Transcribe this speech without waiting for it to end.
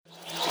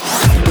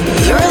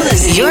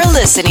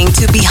listening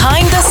to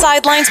Behind the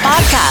Sidelines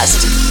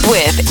podcast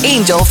with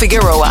Angel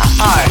Figueroa.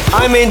 Hi,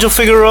 I'm Angel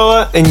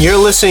Figueroa, and you're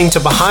listening to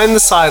Behind the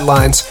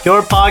Sidelines,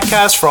 your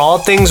podcast for all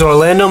things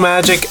Orlando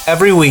Magic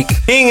every week.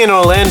 Being an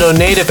Orlando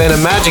native and a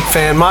Magic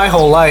fan my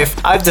whole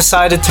life, I've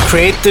decided to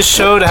create this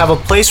show to have a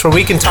place where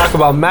we can talk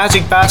about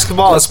Magic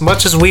basketball as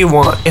much as we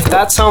want. If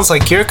that sounds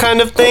like your kind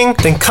of thing,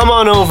 then come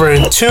on over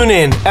and tune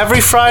in every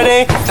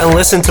Friday and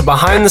listen to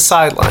Behind the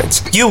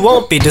Sidelines. You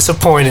won't be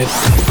disappointed.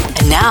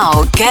 And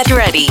now, get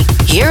ready.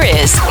 Here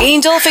is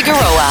Angel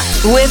Figueroa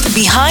with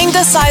Behind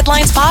the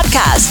Sidelines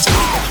podcast.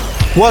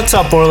 What's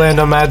up,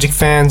 Orlando Magic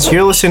fans?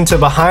 You're listening to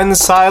Behind the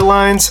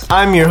Sidelines.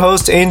 I'm your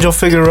host, Angel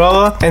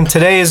Figueroa, and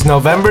today is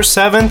November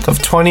 7th of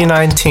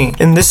 2019.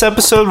 In this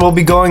episode, we'll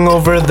be going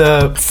over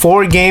the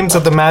 4 games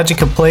that the Magic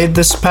have played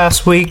this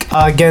past week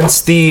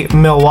against the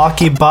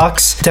Milwaukee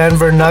Bucks,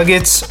 Denver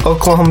Nuggets,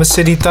 Oklahoma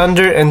City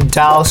Thunder, and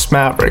Dallas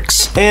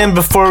Mavericks. And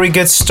before we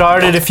get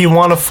started, if you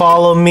want to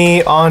follow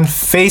me on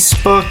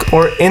Facebook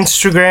or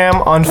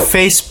Instagram, on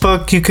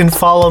Facebook, you can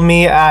follow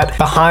me at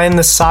Behind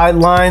the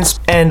Sidelines,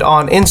 and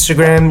on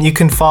Instagram, you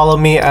can follow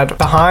me at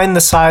Behind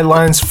the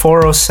Sidelines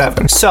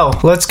 407. So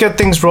let's get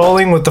things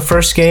rolling with the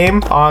first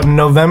game on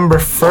November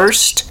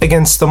 1st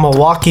against the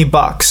Milwaukee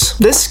Bucks.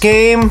 This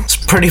game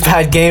is a pretty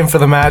bad game for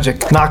the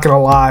Magic, not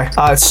gonna lie.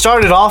 It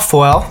started off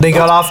well. They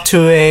got off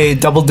to a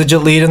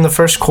double-digit lead in the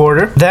first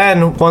quarter.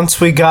 Then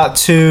once we got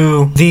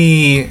to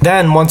the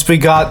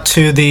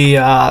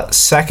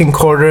second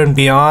quarter and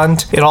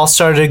beyond, it all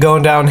started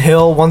going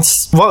downhill.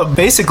 Once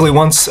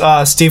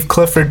Steve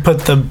Clifford put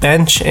the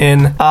bench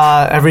in,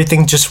 everything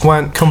just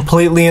went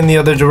completely in the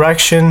other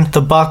direction.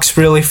 The Bucks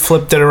really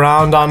flipped it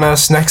around on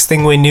us. Next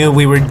thing we knew,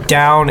 we were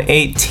down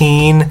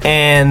 18,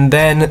 and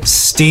then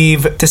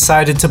Steve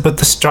decided to put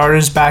the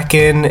starters back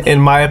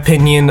in my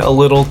opinion, a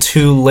little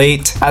too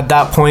late. At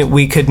that point,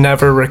 we could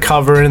never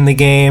recover in the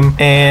game.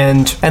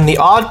 And the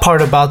odd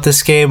part about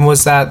this game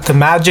was that the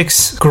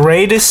Magic's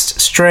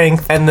greatest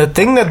strength, and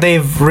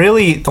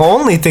the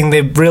only thing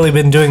they've really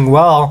been doing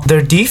well,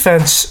 their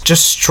defense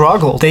just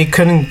struggled. They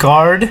couldn't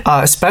guard,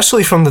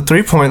 especially from the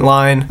three-point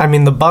line. I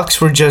mean, the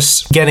Bucks were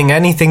just getting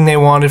anything they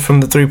wanted from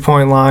the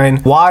three-point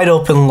line. Wide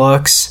open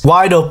looks,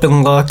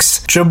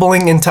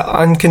 dribbling into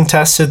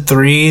uncontested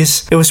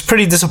threes. It was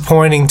pretty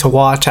disappointing to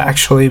watch,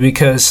 actually,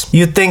 because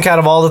you'd think out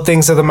of all the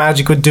things that the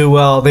Magic would do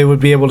well, they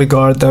would be able to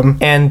guard them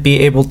and be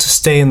able to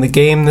stay in the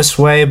game this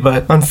way,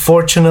 but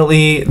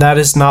unfortunately, that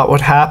is not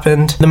what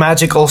happened. The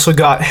Magic also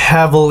got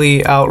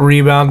heavily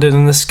out-rebounded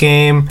in this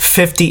game,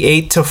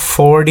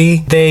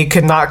 58-40. They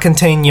could not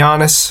contain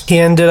Giannis. He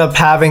ended up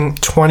having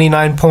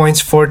 29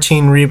 points,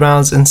 14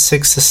 rebounds, and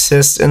 6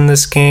 assists in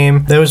this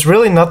game. There was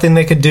really nothing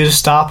they could do to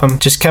stop him.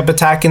 Just kept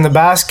attacking the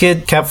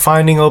basket, kept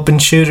finding open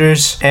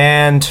shooters,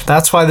 and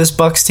that's why this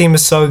Bucks team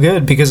is so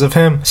good, because of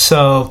him.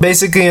 So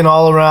basically an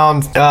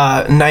all-around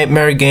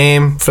nightmare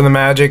game for the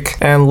Magic,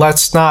 and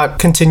let's not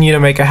continue to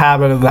make a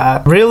habit of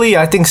that. Really,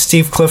 I think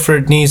Steve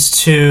Clifford needs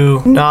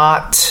to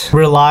not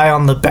rely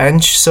on the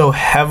bench so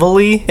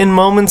heavily in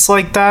moments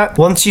like that.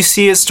 Once you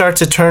see it start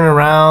to turn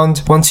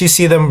around, once you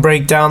see them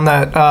break down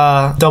that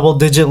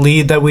double-digit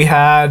lead that we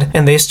had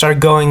and they start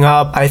going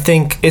up, I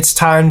think it's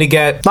time to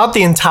get not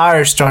the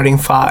entire starting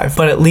 5,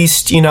 but at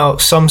least,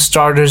 some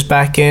starters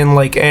back in,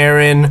 like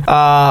Aaron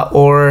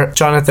or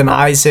Jonathan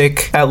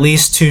Isaac, at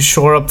least to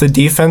shore up the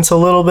defense a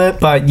little bit.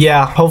 But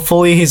yeah,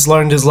 hopefully he's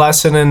learned his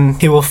lesson and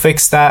he will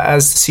fix that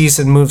as the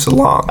season moves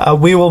along.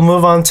 We will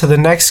move on to the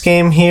next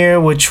game here,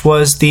 which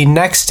was the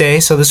next day.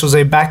 So this was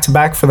a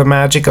back-to-back for the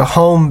Magic, a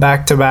home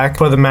back-to-back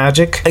for the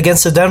Magic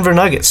against the Denver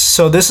Nuggets.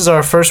 So this is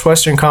our first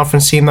Western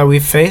Conference team that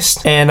we've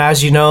faced, and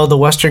as you know, the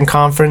Western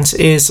Conference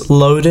is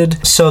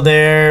loaded. So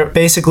they're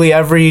basically,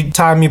 every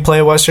time you play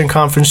a Western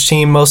Conference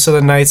team, most of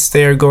the nights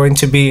they are going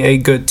to be a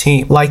good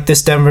team, like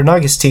this Denver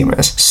Nuggets team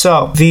is.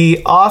 So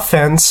the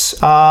offense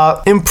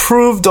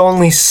improved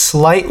only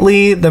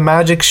slightly. The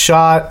Magic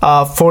shot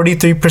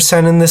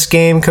 43% in this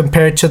game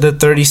compared to the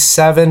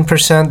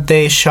 37%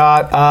 they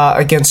shot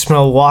against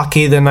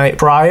Milwaukee the night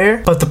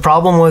prior. But the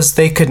problem was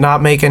they could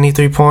not make any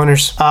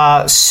three-pointers.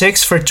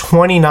 6 for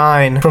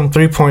 29 from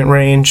three-point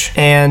range.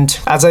 And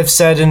as I've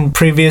said in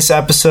previous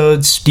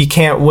episodes, you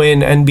can't win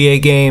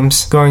NBA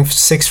games going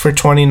 6 for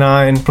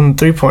 29 from the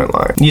three-point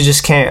line. You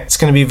just can't. It's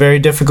going to be very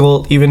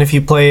difficult, even if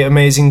you play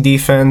amazing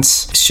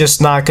defense. It's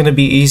just not going to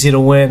be easy to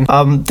win.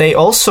 They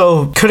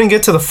also couldn't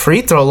get to the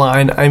free throw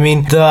line. I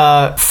mean,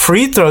 the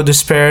free throw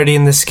disparity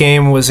in this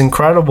game was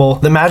incredible.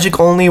 The Magic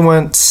only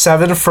went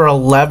 7 for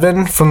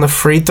 11 from the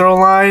free throw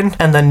line,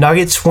 and the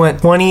Nuggets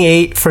went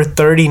 28 for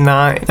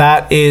 39.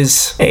 That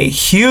is a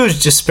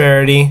huge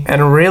disparity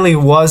and really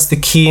was the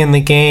key in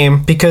the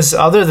game, because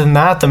other than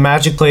that, the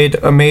Magic played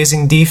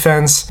amazing defense.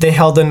 defense. They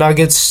held the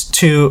Nuggets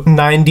to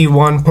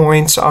 91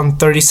 points on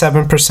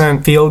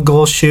 37% field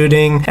goal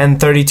shooting and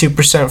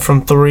 32%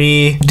 from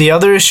three. The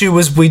other issue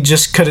was we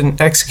just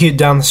couldn't execute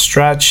down the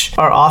stretch.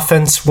 Our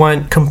offense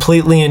went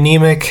completely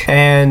anemic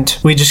and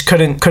we just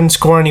couldn't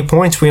score any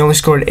points. We only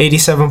scored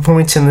 87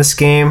 points in this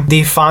game.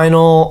 The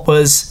final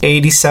was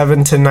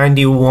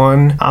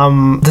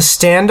 87-91. The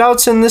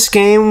standouts in this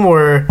game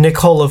were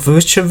Nikola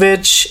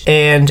Vucevic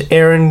and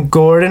Aaron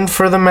Gordon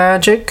for the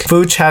Magic.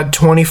 Vuce had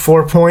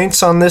 24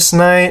 points on this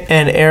night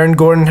and Aaron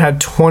Gordon had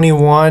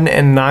 21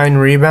 and 9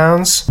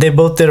 rebounds. They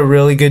both did a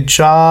really good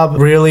job.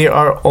 Really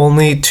our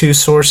only two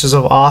sources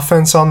of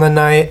offense on the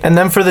night. And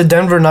then for the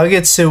Denver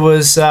Nuggets, it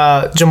was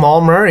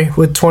Jamal Murray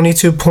with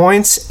 22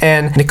 points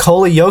and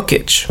Nikola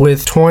Jokic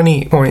with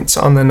 20 points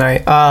on the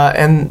night.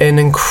 And an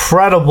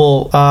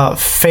incredible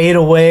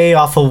fadeaway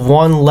off of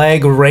one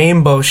leg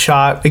rainbow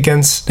shot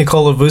against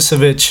Nikola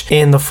Vucevic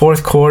in the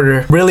fourth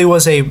quarter. Really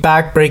was a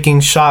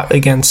back-breaking shot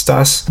against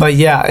us. But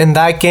yeah, in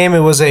that game, it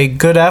was a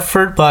good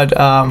effort, but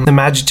the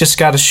Magic just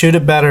got to shoot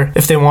it better.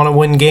 If they want to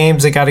win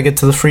games, they got to get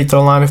to the free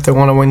throw line if they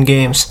want to win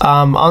games.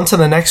 On to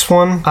the next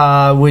one,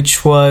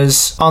 which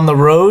was on the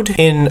road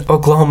in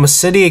Oklahoma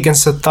City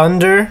against the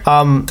Thunder.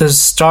 The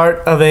start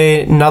of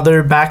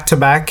another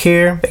back-to-back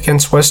here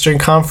against Western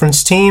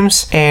Conference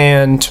teams.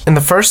 And in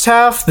the first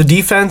half, the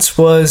defense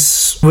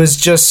was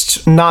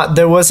just not,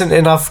 there wasn't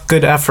enough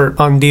good effort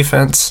on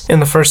defense in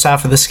the first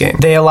half of this game.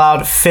 They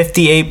allowed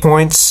 58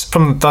 points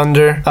from the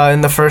Thunder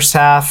in the first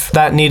half.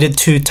 That needed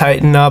to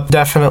tighten up,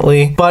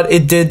 definitely. But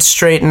it did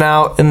straighten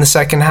out in the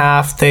second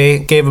half. They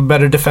gave a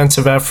better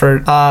defensive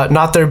effort.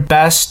 Not their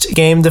best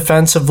game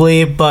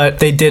defensively, but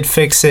they did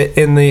fix it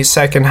in the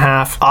second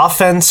half.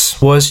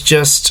 Offense was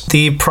just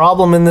the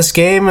problem in this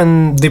game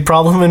and the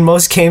problem in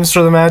most games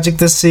for the Magic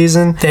this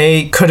season.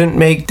 They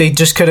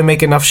just couldn't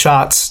make enough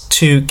shots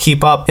to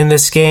keep up in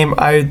this game.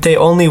 They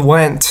only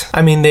went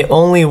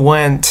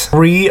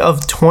 3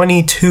 of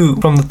 22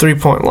 from the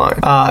three-point line.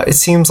 It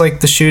seems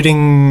like the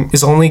shooting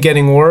is only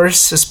getting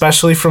worse,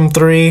 especially from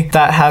three.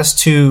 That has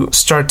to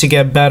start to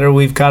get better.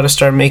 We've got to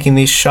start making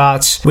these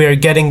shots. We are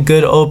getting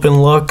good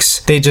open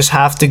looks. They just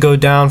have to go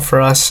down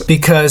for us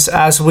because,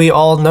 as we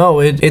all know,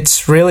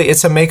 it's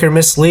a make or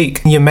miss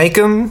league. You make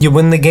them, you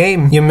win the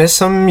game. You miss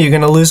them, you're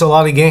going to lose a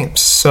lot of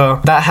games.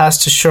 So that has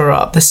to shore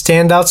up. The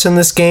standouts in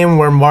this game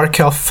were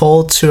Markelle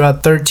Fultz, who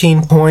had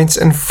 13 points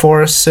and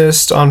 4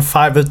 assists on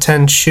 5 of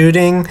 10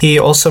 shooting. He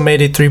also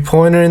made a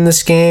three-pointer in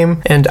this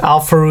game. And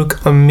Al-Farouq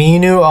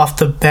Aminu off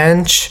the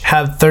bench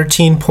had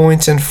 13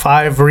 points and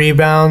 5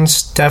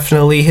 rebounds.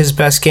 Definitely his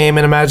best game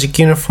in a Magic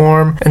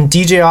uniform. And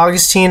DJ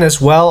Augustine as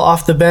well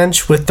off the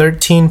bench with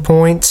 13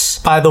 points.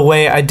 By the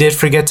way, I did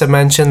forget to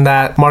mention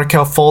that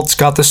Markelle Fultz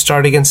got the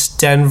start against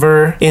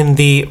Denver in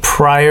the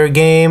prior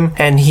game,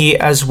 and he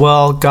as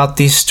well got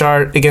the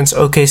start against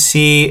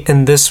OKC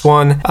in this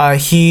one.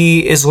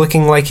 He is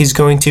looking like he's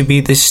going to be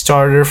the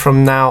starter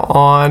from now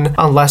on.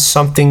 Unless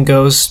something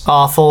goes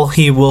awful,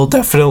 he will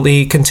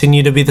definitely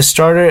continue to be the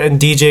starter, and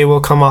DJ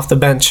will come off the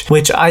bench,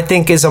 which I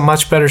think is a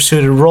much better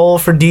suited role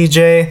for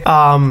DJ.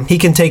 He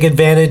can take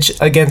advantage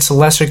against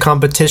lesser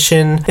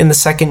competition in the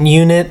second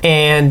unit,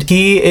 and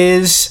he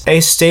is a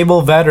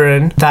stable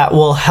veteran that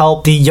will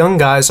help the young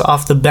guys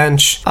off the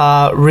bench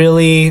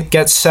really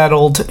get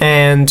settled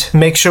and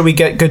make sure we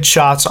get good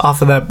shots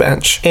off of that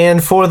bench.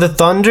 And for the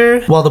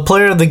Thunder, well, the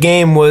player of the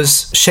game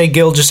was Shai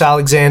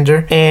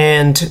Gilgeous-Alexander,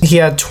 and he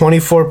had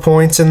 24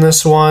 points in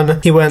this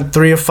one. He went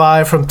 3 of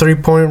 5 from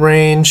three-point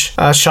range,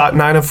 shot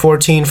 9 of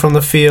 14 from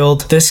the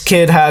field. This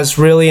kid has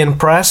really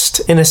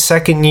impressed in his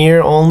second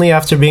year only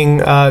after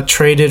being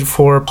traded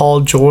for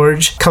Paul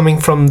George, coming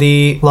from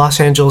the Los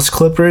Angeles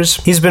Clippers.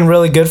 He's been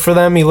really good for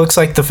them. He looks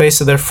like the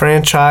face of their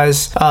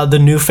franchise, the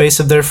new face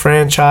of their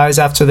franchise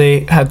after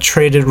they had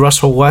traded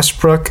Russell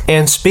Westbrook.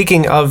 And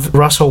speaking of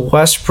Russell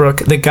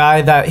Westbrook, the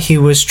guy that he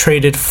was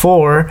traded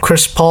for,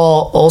 Chris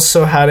Paul,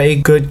 also had a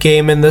good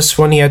game in this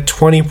one. He had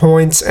 20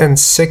 points and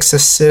 6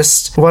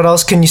 assists. What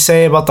else can you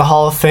say about the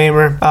Hall of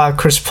Famer,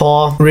 Chris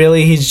Paul?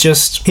 Really, he's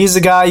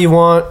the guy you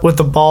want with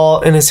the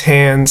ball in his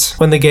hands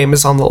when the game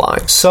is on the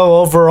line. So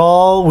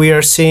overall, we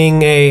are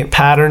seeing a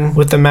pattern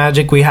with the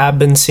Magic. We have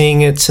been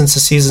seeing it since the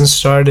season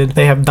started.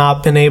 They have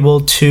not been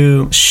able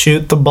to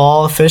shoot the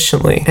ball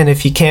efficiently. And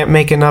if you can't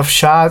make enough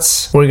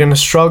shots, we're going to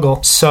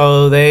struggle.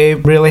 So they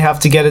really have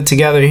to get it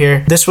together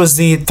here. This was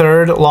the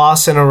third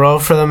loss in a row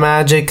for the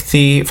Magic.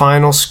 The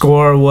final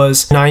score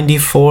was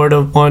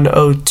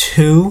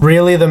 94-102.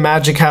 Really, the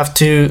Magic have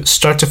to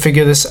start to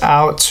figure this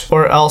out,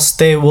 or else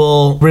they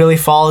will really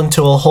fall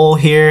into a hole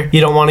here.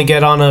 You don't want to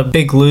get on a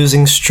big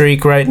losing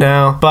streak right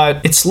now,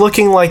 but it's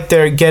looking like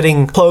they're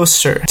getting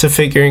closer to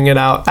figuring it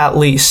out, at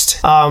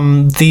least.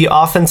 The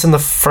offense in the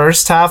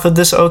first half of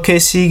this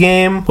OKC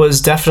game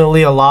was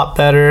definitely a lot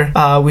better.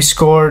 We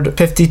scored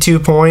 52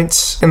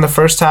 points in the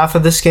first half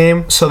of this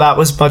game, so that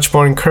was much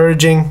more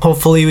encouraging.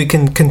 Hopefully we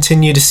can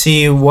continue to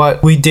see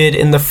what we did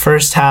in the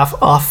first half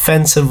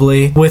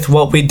offensively with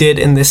what we did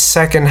in the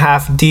second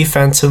half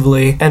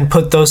defensively, and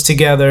put those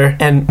together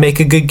and make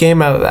a good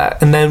game out of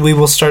that. And then we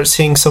will start start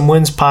seeing some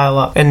wins pile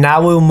up. And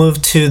now we'll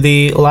move to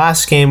the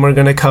last game we're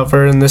going to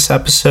cover in this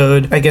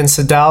episode against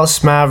the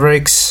Dallas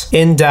Mavericks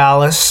in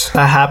Dallas.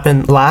 That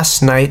happened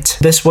last night.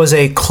 This was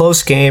a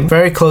close game,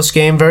 very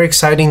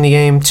exciting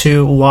game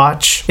to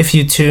watch if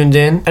you tuned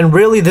in. And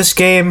really, this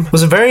game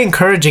was a very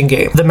encouraging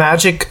game. The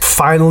Magic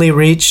finally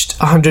reached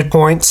 100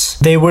 points.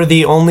 They were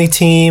the only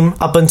team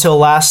up until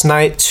last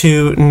night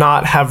to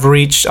not have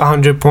reached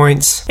 100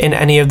 points in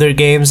any of their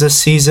games this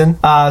season.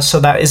 So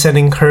that is an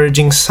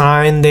encouraging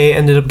sign. They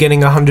ended up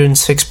getting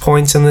 106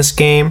 points in this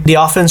game. The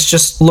offense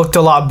just looked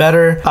a lot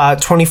better.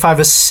 25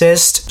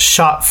 assists,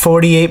 shot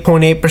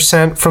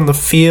 48.8% from the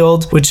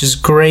field, which is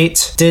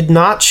great. Did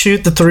not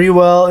shoot the three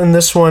well in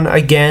this one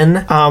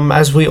again,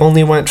 as we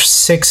only went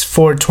 6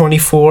 for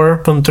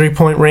 24 from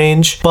three-point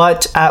range.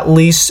 But at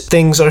least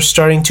things are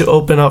starting to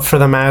open up for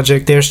the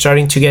Magic. They're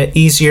starting to get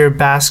easier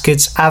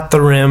baskets at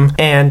the rim,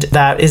 and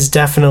that is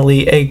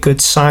definitely a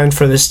good sign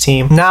for this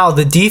team. Now,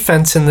 the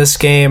defense in this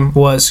game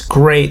was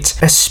great,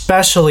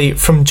 especially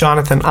from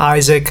Jonathan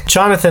Isaac.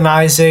 Jonathan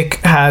Isaac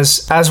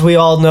has, as we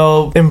all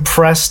know,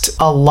 impressed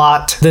a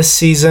lot this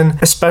season,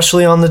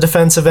 especially on the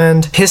defensive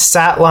end. His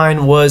stat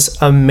line was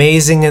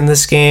amazing in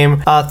this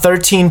game.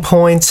 13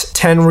 points,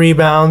 10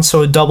 rebounds,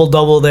 so a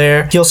double-double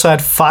there. He also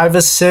had 5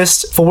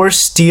 assists, 4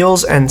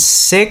 steals, and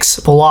 6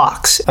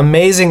 blocks.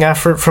 Amazing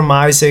effort from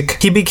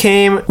Isaac. He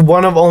became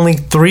one of only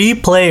 3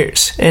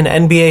 players in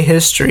NBA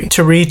history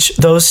to reach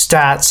those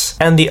stats,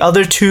 and the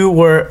other 2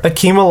 were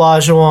Akeem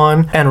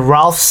Olajuwon and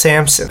Ralph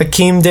Sampson.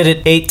 Akeem did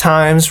it 8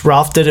 times,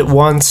 Ralph did it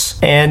once,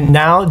 and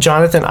now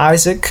Jonathan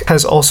Isaac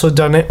has also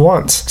done it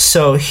once.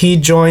 So he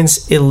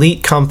joins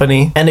elite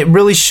company, and it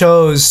really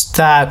shows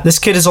that this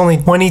kid is only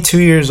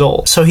 22 years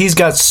old. So he's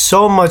got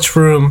so much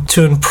room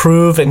to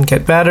improve and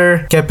get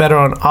better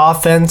on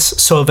offense,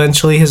 so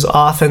eventually his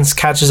offense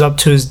catches up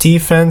to his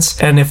defense.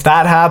 And if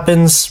that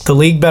happens, the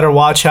league better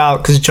watch out,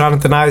 because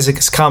Jonathan Isaac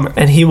is coming,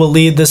 and he will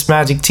lead this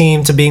Magic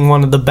team to being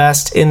one of the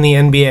best in the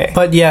NBA.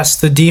 But yes,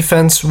 the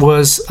defense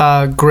was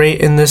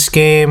great in this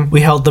game.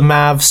 We held the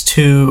Mavs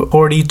to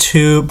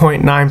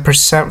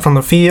 42.9% from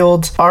the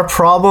field. Our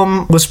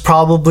problem was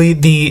probably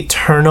the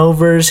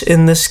turnovers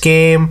in this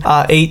game.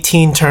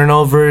 18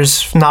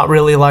 turnovers, not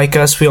really like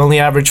us. We only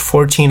averaged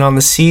 14 on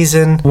the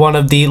season, one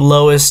of the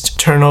lowest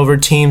turnover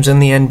teams in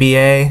the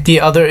NBA. The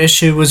other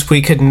issue was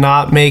we could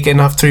not make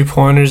enough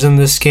three-pointers in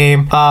this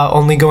game.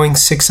 Only going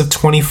 6 of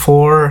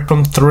 24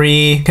 from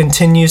 3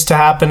 continues to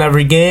happen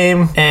every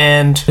game,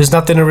 and there's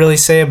nothing to really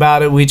say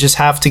about it. We just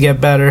have to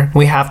get better.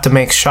 We have to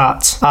make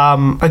shots.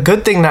 A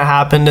good thing that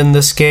happened in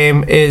this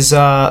game is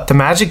the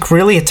Magic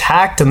really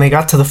attacked, and they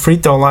got to the free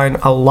throw line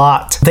a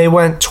lot. They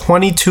went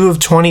 22 of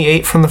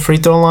 28 from the free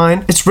throw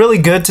line. It's really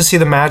good to see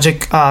the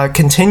Magic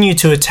continue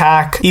to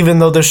attack, even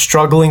though they're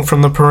struggling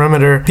from the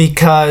perimeter,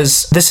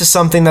 because this is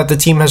something that the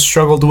team has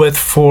struggled with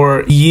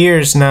for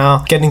years now,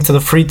 getting to the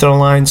free throw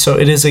line. So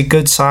it is a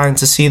good sign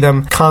to see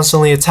them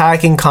constantly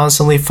attacking,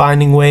 constantly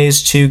finding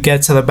ways to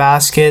get to the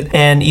basket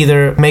and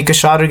either make a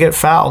shot or get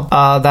fouled.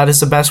 That is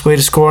the best way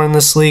to score in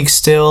this league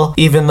still.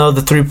 Even though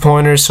the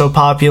three-pointer is so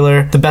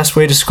popular, the best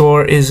way to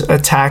score is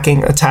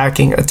attacking.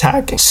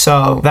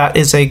 So that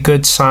is a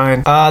good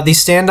sign. The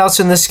standouts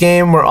in this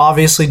game were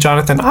obviously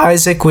Jonathan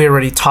Isaac. We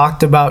already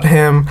talked about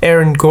him.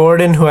 Aaron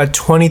Gordon, who had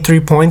 23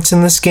 points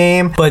in this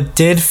game, but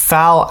did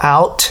foul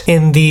out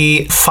in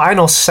the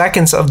final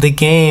seconds of the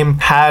game,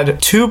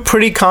 had 2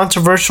 pretty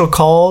controversial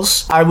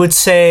calls. I would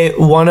say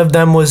one of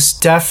them was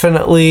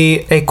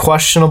definitely a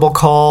questionable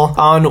call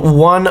on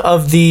one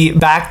of the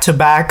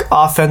back-to-back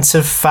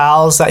offensive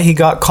fouls that he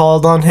got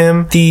called on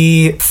him.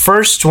 The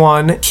first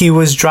one, he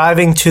was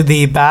driving to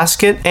the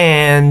basket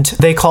and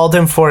they called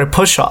him for a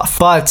push-off.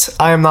 But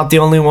I am not the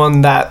only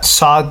one that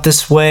saw it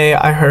this way.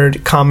 I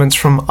heard comments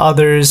from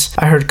others.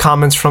 I heard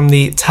comments from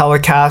the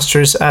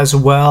telecasters as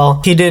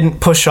well. He didn't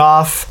push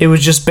off. It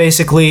was just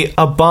basically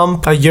a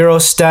bump, a Euro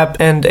step,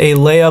 and a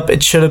layup.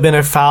 It should have been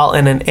a foul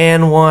and an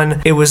and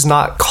one. It was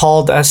not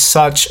called as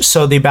such,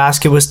 so the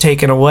basket was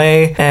taken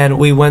away and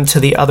we went to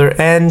the other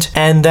end.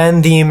 And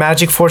then the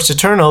Magic forced a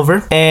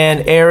turnover,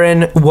 and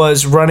Aaron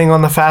was running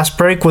on the fast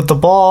break with the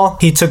ball.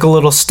 He took a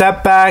little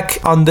step back.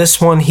 On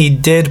this one, he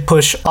did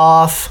push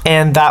off,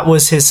 and that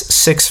was his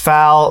 6th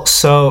foul,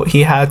 so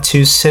he had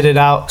to sit it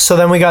out. So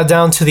then we got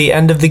down to the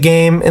end of the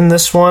game in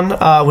this one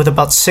with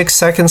about 6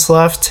 seconds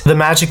left. The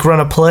Magic run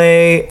a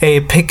play,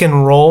 a pick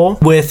and roll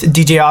with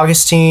DJ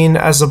Augustine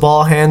as the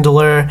ball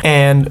handler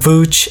and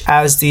Vooch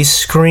as the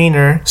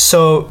screener.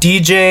 So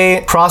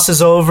DJ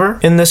crosses over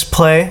in this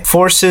play,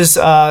 forces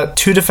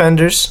 2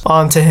 defenders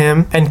onto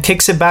him, and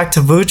kicks it back to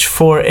Vooch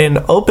for an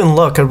open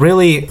look.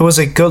 It was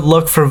a good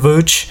look for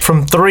Vooch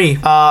from 3.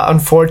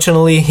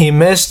 Unfortunately, he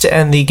missed,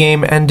 and the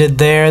game ended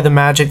there. The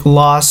Magic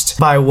lost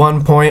by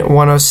 1 point,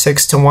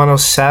 106 to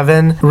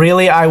 107.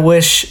 Really, I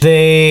wish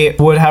they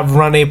would have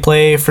run a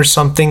play for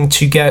something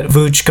to get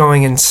Vooch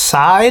going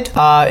inside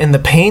in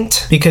the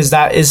paint, because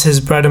that is his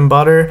bread and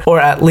butter, or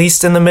at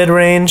least in the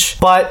mid-range.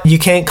 But you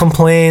can't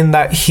complain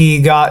that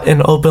he got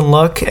an open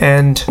look,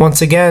 and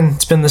once again,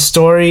 it's been the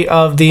story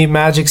of the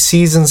Magic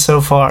season season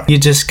so far. You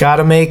just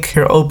gotta make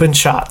your open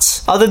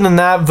shots. Other than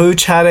that,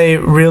 Vooch had a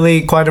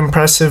really quite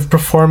impressive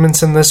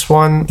performance in this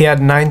one. He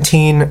had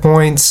 19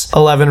 points,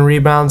 11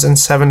 rebounds, and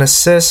 7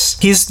 assists.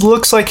 He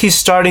looks like he's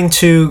starting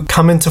to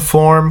come into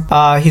form.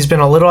 He's been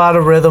a little out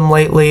of rhythm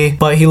lately,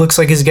 but he looks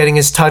like he's getting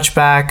his touch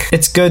back.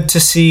 It's good to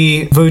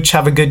see Vooch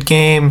have a good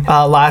game.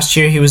 Last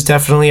year, he was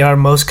definitely our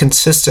most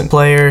consistent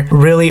player.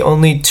 Really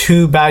only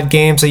 2 bad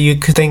games that you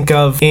could think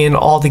of in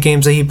all the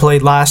games that he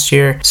played last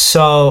year.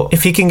 So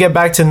if he can get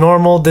back to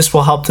normal, this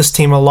will help this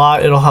team a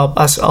lot. It'll help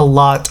us a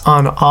lot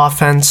on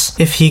offense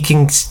if he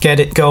can get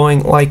it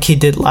going like he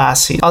did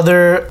last season.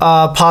 Other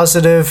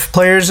positive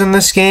players in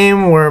this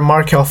game were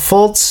Markelle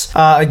Fultz,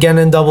 again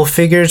in double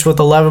figures with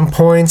 11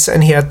 points,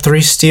 and he had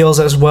 3 steals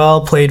as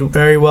well. Played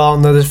very well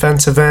on the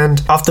defensive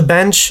end. Off the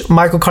bench,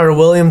 Michael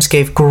Carter-Williams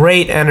gave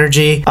great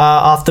energy.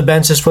 Off the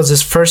bench, this was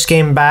his first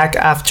game back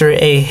after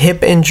a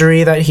hip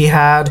injury that he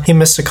had. He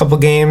missed a couple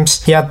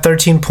games. He had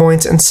 13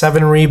 points and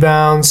 7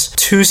 rebounds,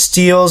 2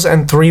 steals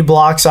and 3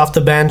 blocks off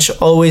the bench.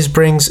 Always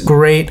brings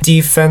great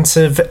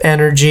defensive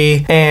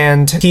energy,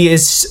 and he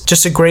is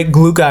just a great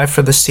glue guy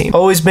for this team.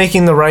 Always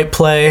making the right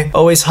play,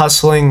 always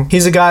hustling.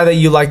 He's a guy that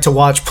you like to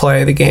watch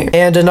play the game.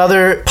 And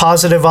another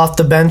positive off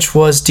the bench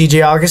was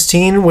DJ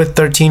Augustine with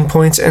 13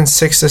 points and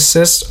 6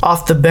 assists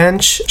off the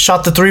bench.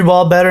 Shot the 3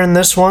 ball better in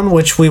this one,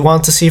 which we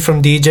want to see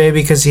from DJ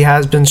because he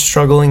has been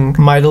struggling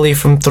mightily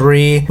from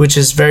 3, which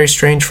is very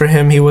strange for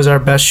him. He was our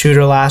best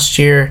shooter last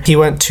year. He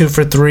went 2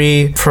 for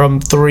 3 from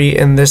 3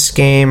 in this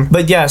game.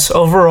 But yes,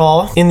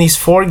 overall, in these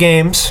 4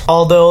 games,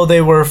 although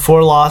they were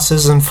 4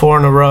 losses and 4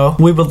 in a row,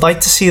 we would like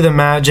to see the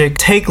Magic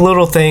take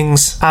little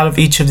things out of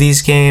each of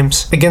these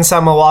games. Against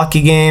that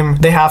Milwaukee game,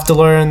 they have to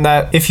learn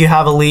that if you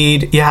have a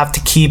lead, you have to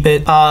keep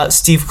it.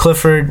 Steve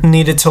Clifford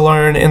needed to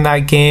learn in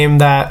that game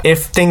that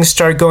if things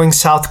start going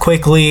south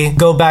quickly,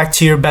 go back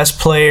to your best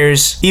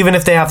players. Even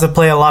if they have to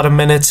play a lot of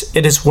minutes,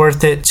 it is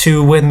worth it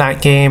to win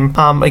that game.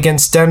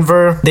 Against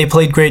Denver, they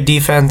played great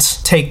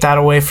defense. Take that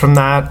away from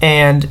that.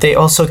 And they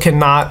also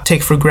cannot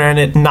take for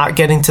granted not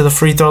getting to the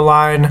free throw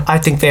line. I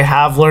think they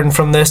have learned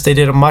from this. They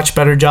did a much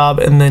better job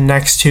in the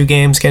next 2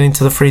 games getting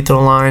to the free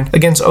throw line.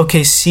 Against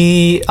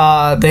OKC,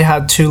 they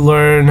had to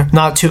learn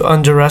not to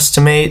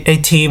underestimate a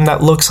team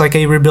that looks like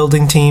a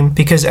rebuilding team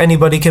because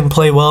anybody can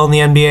play well in the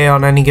NBA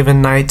on any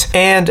given night.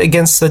 And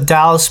against the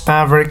Dallas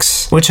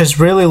Mavericks, which has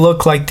really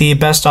looked like the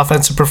best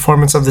offensive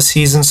performance of the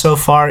season so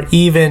far,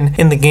 even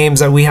in the games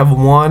that we have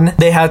won,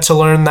 they had to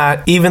learn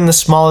that even the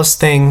smallest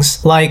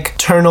things like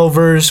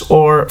turnovers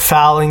or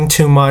fouling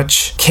too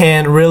much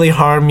can really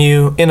harm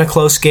you in a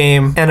close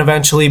game and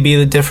eventually be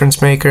the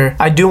difference maker.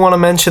 I do want to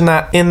mention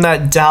that in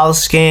that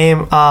Dallas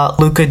game,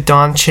 Luka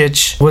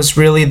Doncic was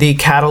really the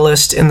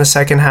catalyst in the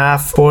second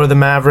half for the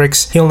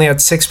Mavericks. He only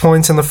had 6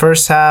 points in the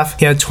first half.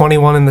 He had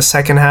 21 in the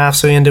second half,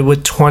 so he ended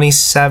with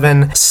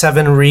 27,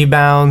 7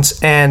 rebounds,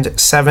 and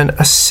 7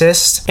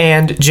 assists.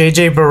 And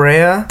JJ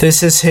Barea,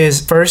 this is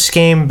his first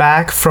game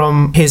back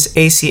from his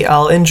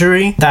ACL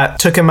injury that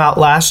took him out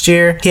last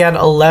year. He had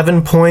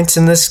 11 points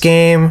in this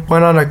game,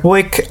 went on a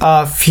quick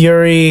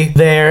fury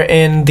there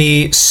in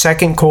the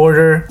second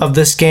quarter of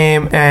this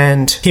game,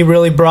 and he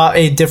really brought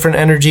a different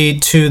energy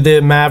to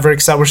the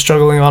Mavericks that were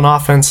struggling on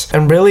offense.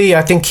 And really,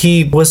 I think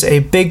he was a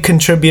big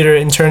contributor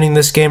in turning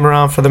this game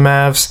around for the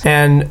Mavs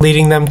and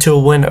leading them to a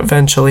win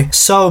eventually.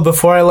 So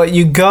before I let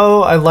you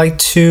go, I'd like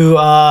to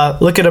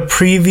look at a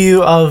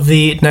preview of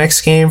the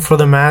next game for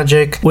the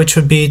Magic, which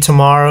would be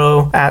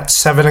tomorrow at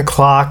 7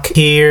 o'clock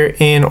here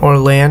in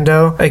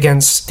Orlando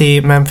against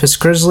the Memphis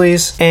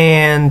Grizzlies.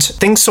 And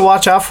things to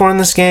watch out for in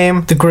this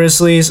game: the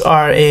Grizzlies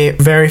are a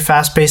very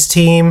fast-paced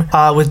team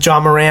with Ja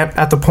Morant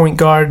at the point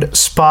guard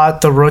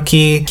spot, the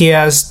rookie. He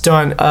has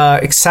done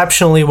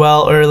exceptionally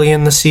well early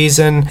in the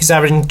season. He's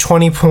averaging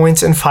 20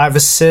 points and 5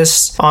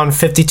 assists on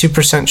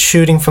 52%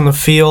 shooting from the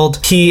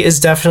field. He is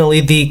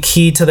definitely the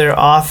key to their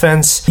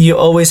offense. You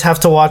always have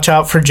to watch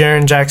out for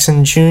Jaren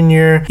Jackson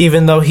Jr.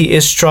 Even though he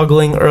is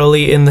struggling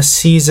early in the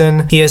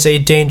season, he is a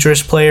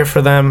dangerous player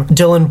for them.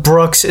 Dylan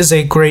Brooks is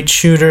a great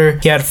shooter.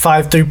 He had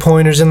 5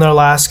 3-pointers in their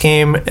last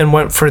game and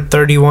went for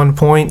 31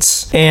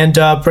 points. And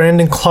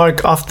Brandon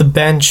Clark off the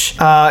bench.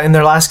 In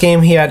their last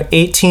game, he had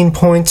 18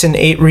 points and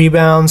 8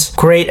 rebounds.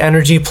 Great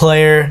energy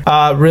player.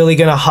 Really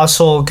gonna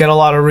hustle, get a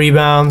lot of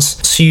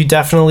rebounds. So you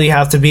definitely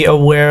have to be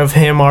aware of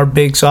him. Our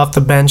bigs off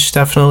the bench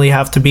definitely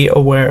have to be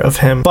aware of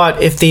him.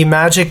 But if the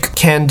Magic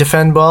can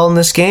defend well in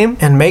this game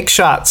and make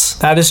shots,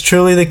 that is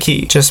truly the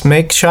key. Just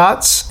make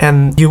shots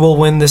and you will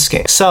win this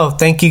game. So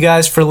thank you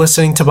guys for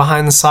listening to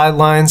Behind the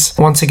Sidelines.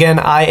 Once again,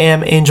 I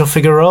am Angel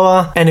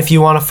Figueroa, and if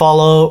you want to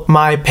follow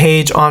my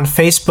page on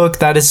Facebook,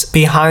 that is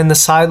Behind the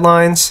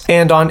Sidelines,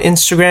 and on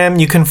Instagram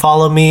you can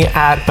follow me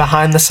at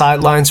Behind the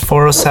Sidelines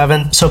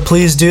 407. So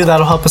please do,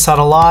 that'll help us out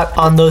a lot.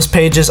 On those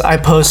pages I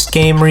post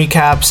game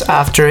recaps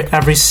after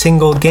every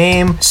single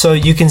game, so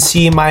you can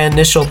see my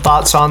initial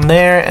thoughts on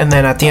there, and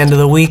then at the end of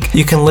the week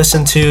you can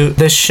listen to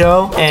this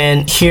show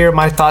and hear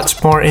my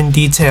thoughts more in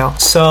detail.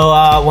 So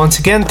once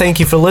again, thank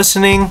you for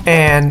listening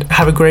and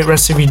have a great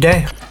rest of your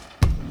day.